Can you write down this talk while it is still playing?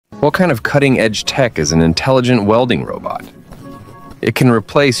What kind of cutting-edge tech is an intelligent welding robot? It can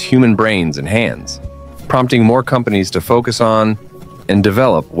replace human brains and hands, prompting more companies to focus on and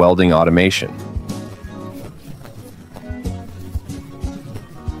develop welding automation.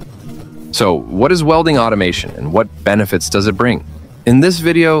 So, what is welding automation and what benefits does it bring? In this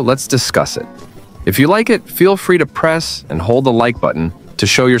video, let's discuss it. If you like it, feel free to press and hold the like button to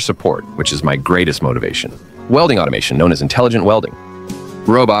show your support, which is my greatest motivation. Welding automation, known as intelligent welding.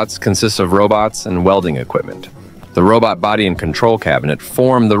 Robots consist of robots and welding equipment. The robot body and control cabinet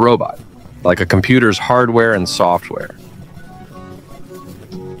form the robot, like a computer's hardware and software.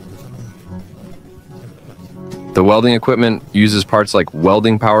 The welding equipment uses parts like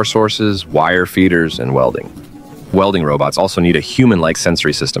welding power sources, wire feeders, and welding. Welding robots also need a human-like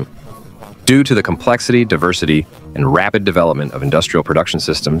sensory system. Due to the complexity, diversity, and rapid development of industrial production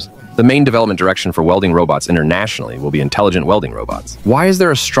systems, the main development direction for welding robots internationally will be intelligent welding robots. Why is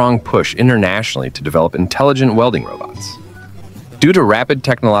there a strong push internationally to develop intelligent welding robots? Due to rapid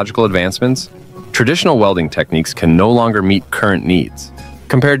technological advancements, traditional welding techniques can no longer meet current needs.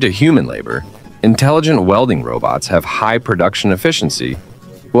 Compared to human labor, intelligent welding robots have high production efficiency,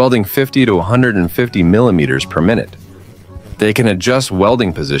 welding 50 to 150 millimeters per minute. They can adjust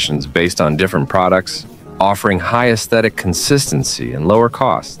welding positions based on different products, offering high aesthetic consistency and lower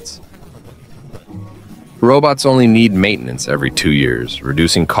costs. Robots only need maintenance every 2 years,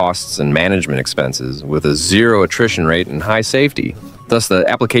 reducing costs and management expenses with a zero attrition rate and high safety. Thus, the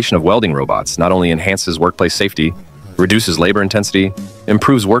application of welding robots not only enhances workplace safety, reduces labor intensity,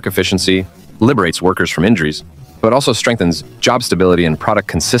 improves work efficiency, liberates workers from injuries, but also strengthens job stability and product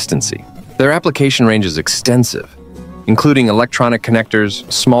consistency. Their application range is extensive, including electronic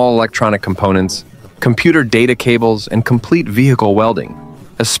connectors, small electronic components, computer data cables, and complete vehicle welding,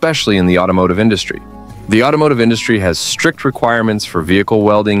 especially in the automotive industry. The automotive industry has strict requirements for vehicle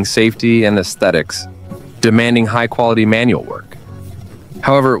welding, safety, and aesthetics, demanding high-quality manual work.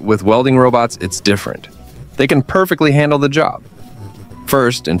 However, with welding robots, it's different. They can perfectly handle the job.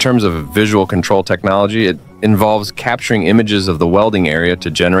 First, in terms of visual control technology, it involves capturing images of the welding area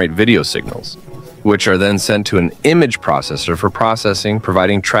to generate video signals, which are then sent to an image processor for processing,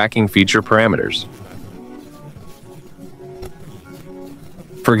 providing tracking feature parameters.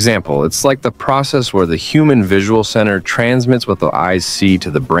 For example, it's like the process where the human visual center transmits what the eyes see to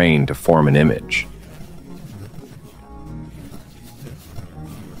the brain to form an image.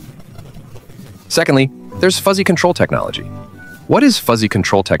 Secondly, there's fuzzy control technology. What is fuzzy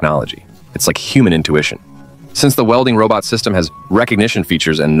control technology? It's like human intuition. Since the welding robot system has recognition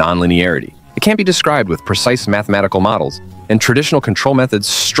features and nonlinearity, it can't be described with precise mathematical models, and traditional control methods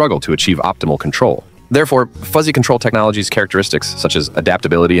struggle to achieve optimal control. Therefore, fuzzy control technology's characteristics, such as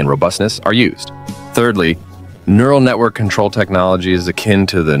adaptability and robustness, are used. Thirdly, neural network control technology is akin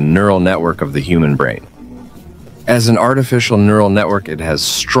to the neural network of the human brain. As an artificial neural network, it has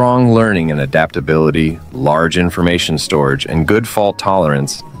strong learning and adaptability, large information storage, and good fault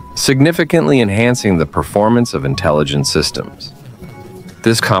tolerance, significantly enhancing the performance of intelligent systems.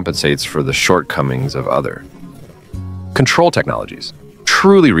 This compensates for the shortcomings of other control technologies,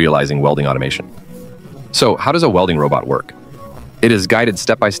 truly realizing welding automation. So, how does a welding robot work? It is guided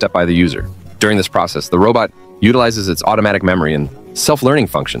step by step by the user. During this process, the robot utilizes its automatic memory and self-learning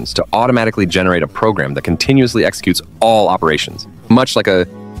functions to automatically generate a program that continuously executes all operations, much like a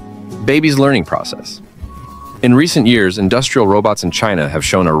baby's learning process. In recent years, industrial robots in China have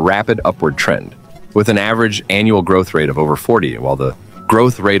shown a rapid upward trend, with an average annual growth rate of over 40, while the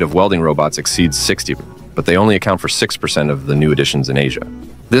growth rate of welding robots exceeds 60, but they only account for 6% of the new additions in Asia.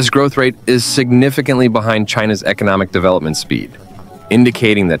 This growth rate is significantly behind China's economic development speed,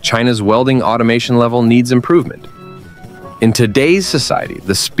 indicating that China's welding automation level needs improvement. In today's society,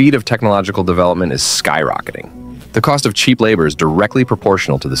 the speed of technological development is skyrocketing. The cost of cheap labor is directly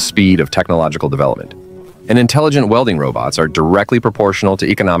proportional to the speed of technological development, and intelligent welding robots are directly proportional to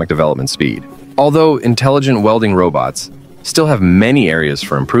economic development speed. Although intelligent welding robots still have many areas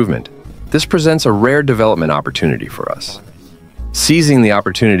for improvement, this presents a rare development opportunity for us. Seizing the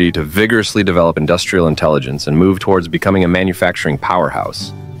opportunity to vigorously develop industrial intelligence and move towards becoming a manufacturing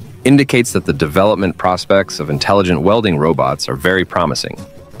powerhouse indicates that the development prospects of intelligent welding robots are very promising.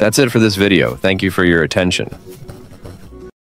 That's it for this video. Thank you for your attention.